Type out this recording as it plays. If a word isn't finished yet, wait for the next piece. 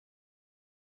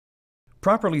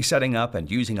Properly setting up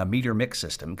and using a meter mix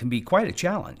system can be quite a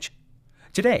challenge.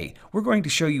 Today, we're going to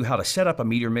show you how to set up a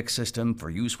meter mix system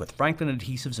for use with Franklin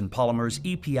Adhesives and Polymers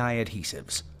EPI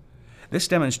adhesives. This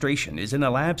demonstration is in a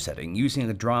lab setting using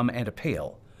a drum and a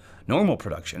pail. Normal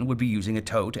production would be using a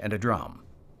tote and a drum.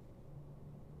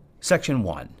 Section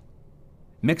 1.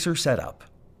 Mixer Setup.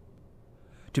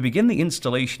 To begin the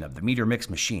installation of the meter mix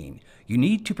machine, you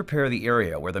need to prepare the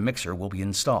area where the mixer will be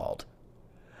installed.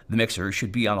 The mixer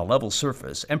should be on a level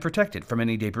surface and protected from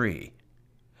any debris.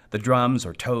 The drums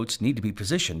or totes need to be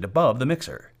positioned above the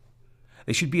mixer.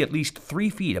 They should be at least 3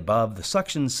 feet above the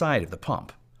suction side of the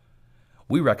pump.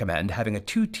 We recommend having a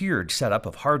 2-tiered setup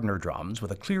of Hardener drums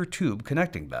with a clear tube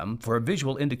connecting them for a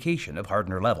visual indication of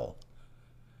Hardener level.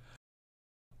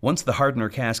 Once the Hardener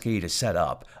cascade is set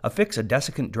up, affix a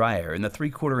desiccant dryer in the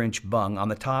 3/4 inch bung on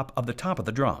the top of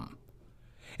the drum.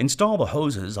 Install the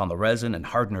hoses on the resin and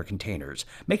Hardener containers,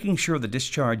 making sure the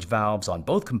discharge valves on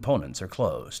both components are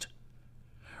closed.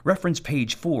 Reference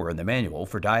page 4 in the manual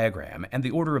for diagram and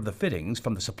the order of the fittings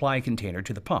from the supply container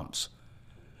to the pumps.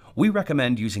 We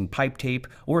recommend using pipe tape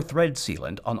or thread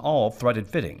sealant on all threaded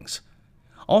fittings.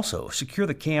 Also, secure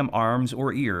the cam arms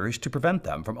or ears to prevent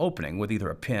them from opening with either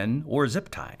a pin or zip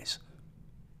ties.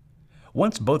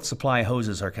 Once both supply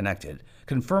hoses are connected,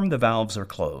 confirm the valves are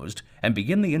closed and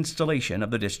begin the installation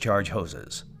of the discharge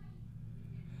hoses.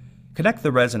 Connect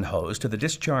the resin hose to the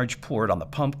discharge port on the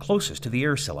pump closest to the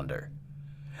air cylinder.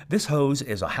 This hose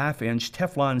is a 1/2 inch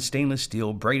Teflon stainless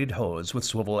steel braided hose with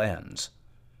swivel ends.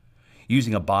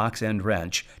 Using a box end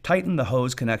wrench, tighten the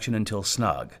hose connection until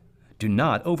snug. Do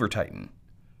not over-tighten.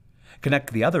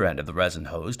 Connect the other end of the resin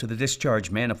hose to the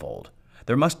discharge manifold.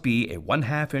 There must be a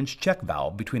 1/2 inch check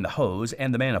valve between the hose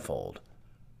and the manifold.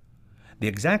 The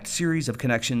exact series of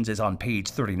connections is on page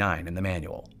 39 in the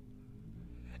manual.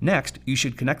 Next, you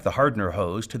should connect the Hardener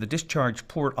hose to the discharge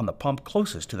port on the pump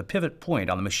closest to the pivot point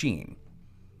on the machine.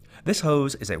 This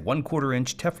hose is a 1/4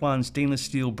 inch Teflon stainless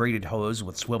steel braided hose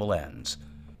with swivel ends.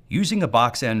 Using a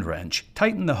box end wrench,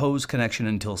 tighten the hose connection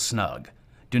until snug.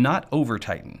 Do not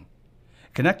over-tighten.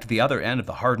 Connect the other end of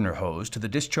the Hardener hose to the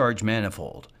discharge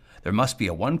manifold. There must be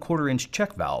a 1/4 inch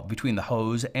check valve between the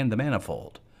hose and the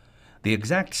manifold. The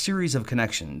exact series of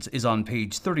connections is on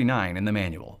page 39 in the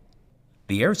manual.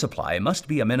 The air supply must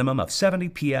be a minimum of 70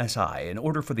 psi in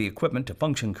order for the equipment to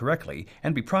function correctly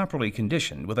and be properly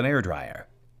conditioned with an air dryer.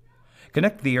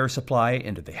 Connect the air supply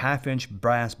into the 1/2 inch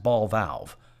brass ball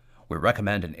valve. We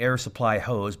recommend an air supply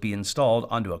hose be installed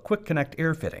onto a quick connect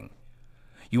air fitting.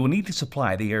 You will need to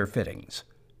supply the air fittings.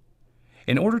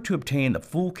 In order to obtain the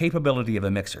full capability of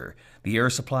a mixer, the air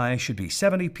supply should be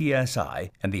 70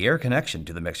 psi and the air connection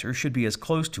to the mixer should be as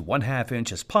close to 1/2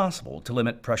 inch as possible to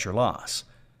limit pressure loss.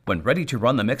 When ready to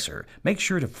run the mixer, make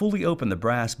sure to fully open the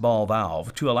brass ball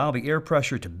valve to allow the air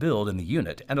pressure to build in the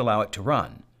unit and allow it to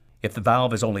run. If the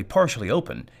valve is only partially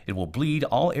open, it will bleed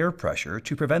all air pressure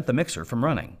to prevent the mixer from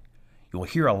running. You will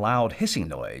hear a loud hissing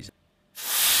noise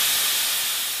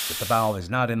if the valve is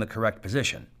not in the correct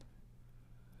position.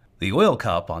 The oil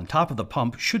cup on top of the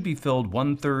pump should be filled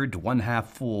 1/3 to 1/2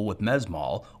 full with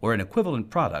Mesmol or an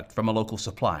equivalent product from a local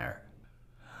supplier.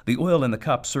 The oil in the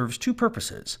cup serves 2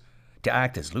 purposes: to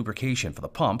act as lubrication for the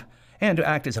pump and to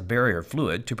act as a barrier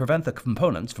fluid to prevent the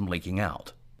components from leaking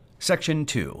out. Section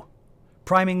 2.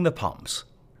 Priming the pumps.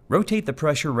 Rotate the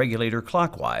pressure regulator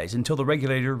clockwise until the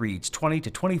regulator reads 20 to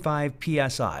 25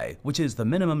 psi, which is the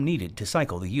minimum needed to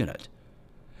cycle the unit.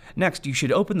 Next, you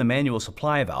should open the manual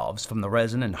supply valves from the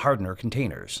resin and Hardener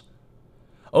containers.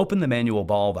 Open the manual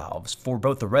ball valves for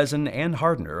both the resin and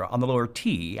Hardener on the lower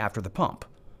T after the pump.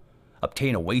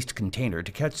 Obtain a waste container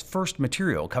to catch first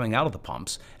material coming out of the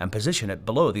pumps and position it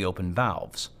below the open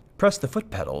valves. Press the foot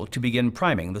pedal to begin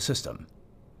priming the system.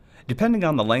 Depending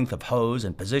on the length of hose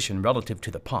and position relative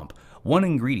to the pump, one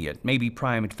ingredient may be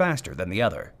primed faster than the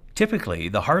other. Typically,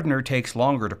 the Hardener takes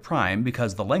longer to prime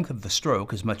because the length of the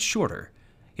stroke is much shorter.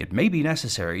 It may be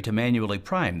necessary to manually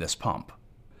prime this pump.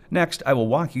 Next, I will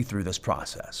walk you through this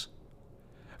process.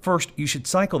 First, you should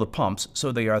cycle the pumps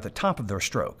so they are at the top of their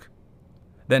stroke.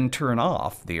 Then turn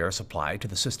off the air supply to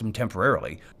the system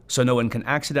temporarily so no one can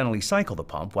accidentally cycle the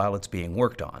pump while it's being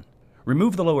worked on.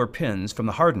 Remove the lower pins from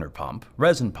the Hardener pump,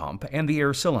 resin pump, and the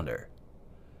air cylinder.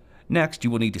 Next, you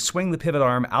will need to swing the pivot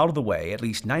arm out of the way at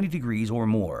least 90 degrees or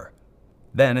more.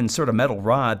 Then insert a metal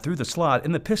rod through the slot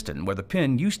in the piston where the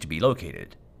pin used to be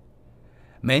located.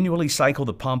 Manually cycle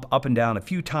the pump up and down a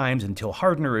few times until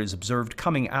Hardener is observed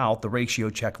coming out the ratio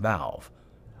check valve.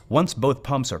 Once both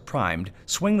pumps are primed,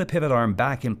 swing the pivot arm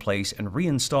back in place and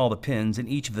reinstall the pins in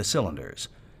each of the cylinders.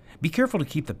 Be careful to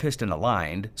keep the piston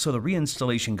aligned so the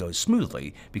reinstallation goes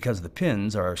smoothly because the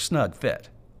pins are a snug fit.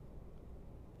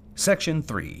 Section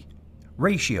 3.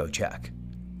 Ratio check.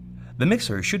 The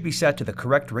mixer should be set to the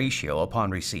correct ratio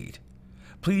upon receipt.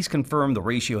 Please confirm the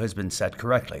ratio has been set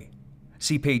correctly.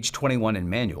 See page 21 in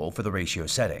manual for the ratio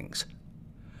settings.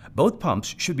 Both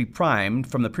pumps should be primed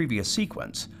from the previous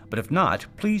sequence, but if not,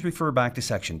 please refer back to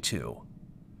Section 2.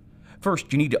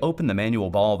 First, you need to open the manual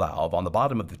ball valve on the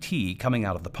bottom of the T coming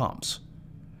out of the pumps.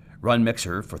 Run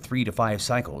mixer for 3 to 5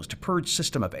 cycles to purge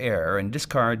system of air and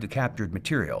discard the captured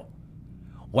material.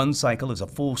 1 cycle is a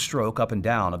full stroke up and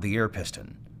down of the air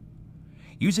piston.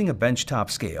 Using a benchtop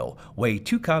scale, weigh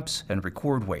 2 cups and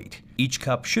record weight. Each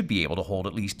cup should be able to hold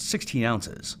at least 16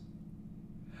 ounces.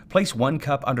 Place 1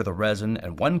 cup under the resin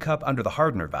and 1 cup under the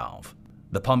Hardener valve.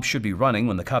 The pump should be running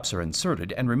when the cups are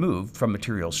inserted and removed from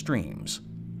material streams.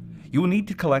 You will need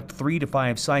to collect 3 to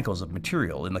 5 cycles of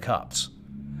material in the cups.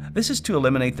 This is to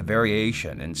eliminate the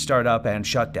variation in startup and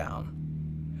shutdown.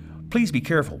 Please be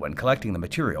careful when collecting the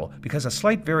material because a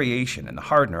slight variation in the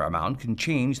Hardener amount can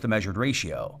change the measured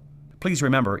ratio. Please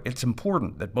remember it's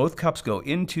important that both cups go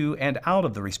into and out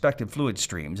of the respective fluid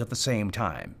streams at the same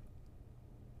time.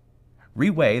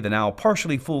 Reweigh the now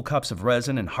partially full cups of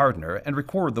resin and Hardener and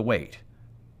record the weight.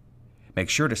 Make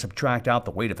sure to subtract out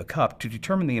the weight of the cup to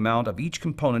determine the amount of each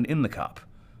component in the cup.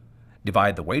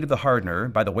 Divide the weight of the Hardener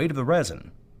by the weight of the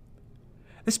resin.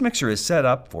 This mixer is set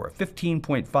up for a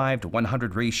 15.5 to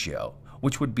 100 ratio,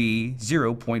 which would be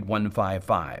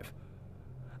 0.155.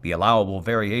 The allowable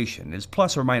variation is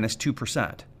plus or minus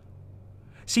 2%.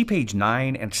 See page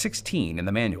 9 and 16 in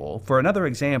the manual for another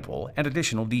example and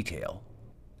additional detail.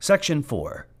 Section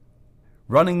 4.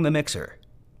 Running the mixer.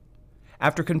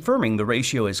 After confirming the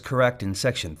ratio is correct in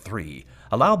Section 3,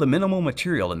 allow the minimal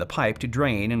material in the pipe to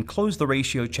drain and close the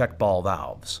ratio check ball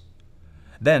valves.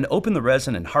 Then open the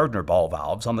resin and Hardener ball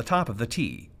valves on the top of the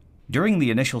T. During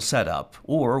the initial setup,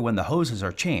 or when the hoses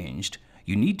are changed,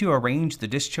 you need to arrange the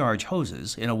discharge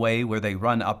hoses in a way where they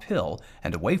run uphill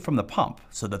and away from the pump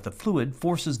so that the fluid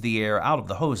forces the air out of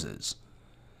the hoses.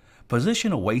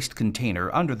 Position a waste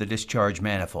container under the discharge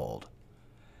manifold.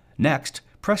 Next,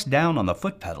 press down on the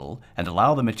foot pedal and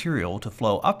allow the material to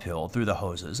flow uphill through the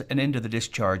hoses and into the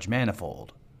discharge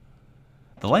manifold.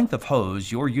 The length of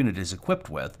hose your unit is equipped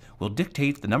with will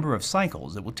dictate the number of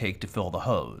cycles it will take to fill the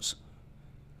hose.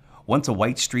 Once a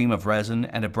white stream of resin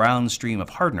and a brown stream of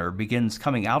Hardener begins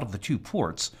coming out of the 2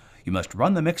 ports, you must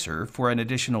run the mixer for an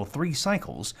additional 3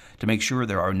 cycles to make sure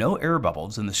there are no air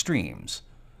bubbles in the streams.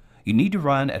 You need to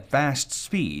run at fast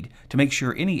speed to make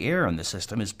sure any air in the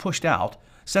system is pushed out,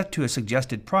 set to a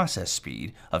suggested process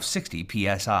speed of 60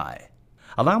 psi.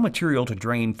 Allow material to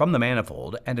drain from the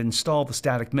manifold and install the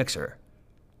static mixer.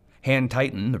 Hand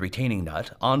tighten the retaining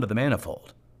nut onto the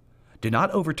manifold. Do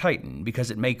not over-tighten because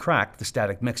it may crack the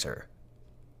static mixer.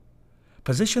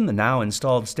 Position the now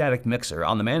installed static mixer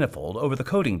on the manifold over the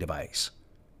coating device.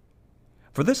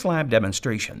 For this lab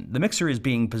demonstration, the mixer is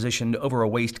being positioned over a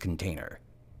waste container.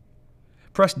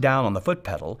 Press down on the foot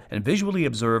pedal and visually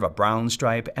observe a brown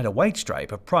stripe and a white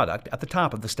stripe of product at the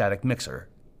top of the static mixer.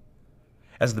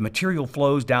 As the material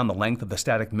flows down the length of the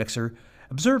static mixer,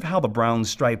 observe how the brown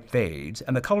stripe fades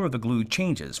and the color of the glue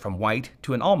changes from white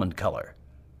to an almond color.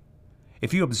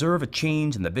 If you observe a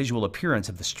change in the visual appearance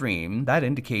of the stream, that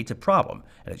indicates a problem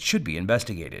and it should be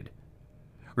investigated.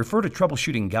 Refer to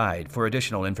Troubleshooting Guide for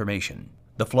additional information.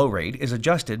 The flow rate is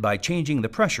adjusted by changing the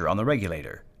pressure on the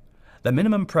regulator. The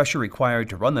minimum pressure required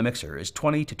to run the mixer is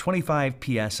 20 to 25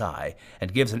 psi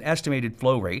and gives an estimated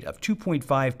flow rate of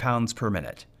 2.5 pounds per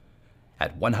minute.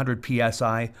 At 100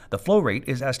 psi, the flow rate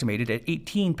is estimated at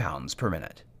 18 pounds per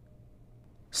minute.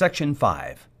 Section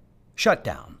 5.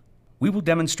 Shutdown. We will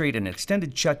demonstrate an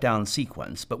extended shutdown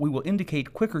sequence, but we will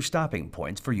indicate quicker stopping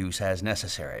points for use as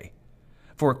necessary.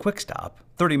 For a quick stop,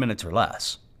 30 minutes or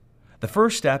less. The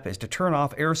first step is to turn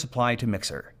off air supply to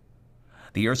mixer.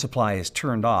 The air supply is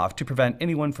turned off to prevent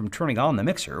anyone from turning on the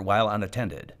mixer while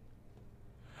unattended.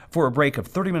 For a break of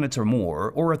 30 minutes or more,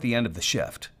 or at the end of the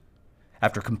shift.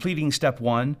 After completing step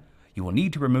 1, you will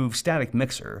need to remove static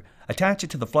mixer, attach it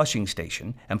to the flushing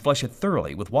station, and flush it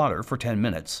thoroughly with water for 10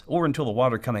 minutes, or until the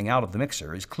water coming out of the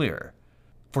mixer is clear.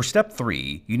 For step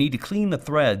 3, you need to clean the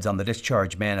threads on the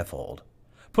discharge manifold.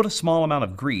 Put a small amount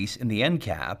of grease in the end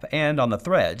cap and on the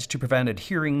threads to prevent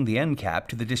adhering the end cap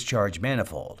to the discharge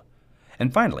manifold.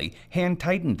 And finally, hand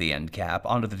tighten the end cap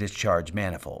onto the discharge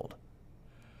manifold.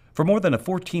 For more than a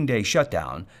 14-day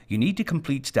shutdown, you need to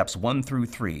complete steps 1 through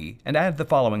 3 and add the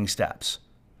following steps.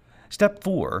 Step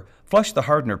 4, flush the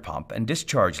Hardener pump and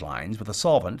discharge lines with a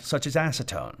solvent such as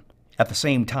acetone. At the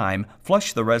same time,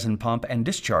 flush the resin pump and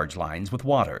discharge lines with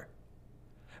water.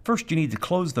 First, you need to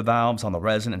close the valves on the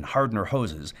resin and Hardener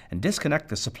hoses and disconnect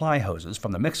the supply hoses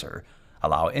from the mixer,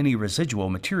 Allow any residual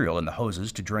material in the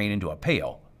hoses to drain into a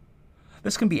pail.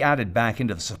 This can be added back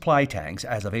into the supply tanks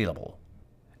as available.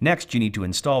 Next, you need to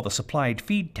install the supplied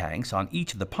feed tanks on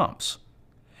each of the pumps.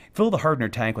 Fill the hardener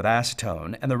tank with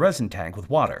acetone and the resin tank with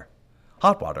water,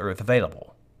 hot water if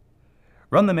available.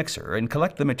 Run the mixer and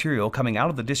collect the material coming out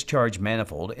of the discharge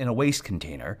manifold in a waste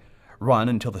container. Run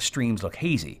until the streams look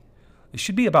hazy. This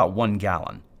should be about 1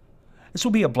 gallon. This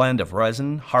will be a blend of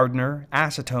resin, hardener,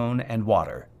 acetone, and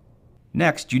water.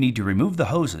 Next, you need to remove the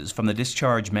hoses from the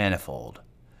discharge manifold.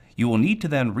 You will need to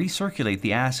then recirculate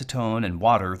the acetone and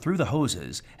water through the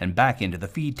hoses and back into the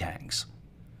feed tanks.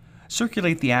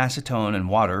 Circulate the acetone and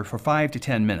water for 5 to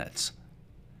 10 minutes.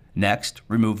 Next,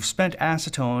 remove spent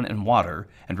acetone and water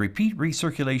and repeat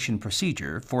recirculation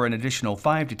procedure for an additional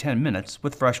 5 to 10 minutes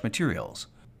with fresh materials.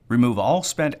 Remove all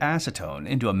spent acetone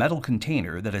into a metal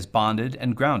container that is bonded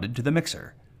and grounded to the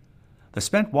mixer. The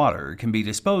spent water can be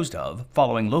disposed of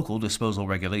following local disposal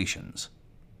regulations.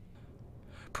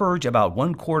 Purge about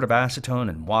 1 quart of acetone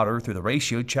and water through the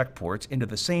ratio check ports into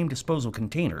the same disposal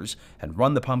containers and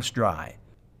run the pumps dry.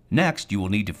 Next, you will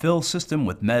need to fill system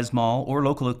with Mesmol or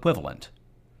local equivalent.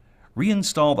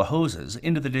 Reinstall the hoses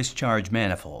into the discharge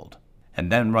manifold,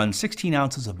 and then run 16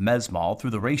 ounces of Mesmol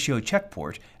through the ratio check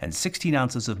port and 16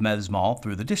 ounces of Mesmol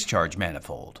through the discharge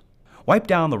manifold. Wipe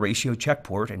down the ratio check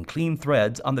port and clean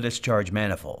threads on the discharge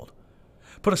manifold.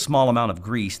 Put a small amount of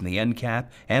grease in the end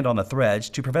cap and on the threads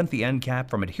to prevent the end cap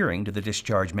from adhering to the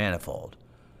discharge manifold.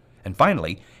 And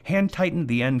finally, hand tighten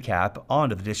the end cap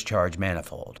onto the discharge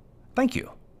manifold. Thank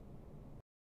you.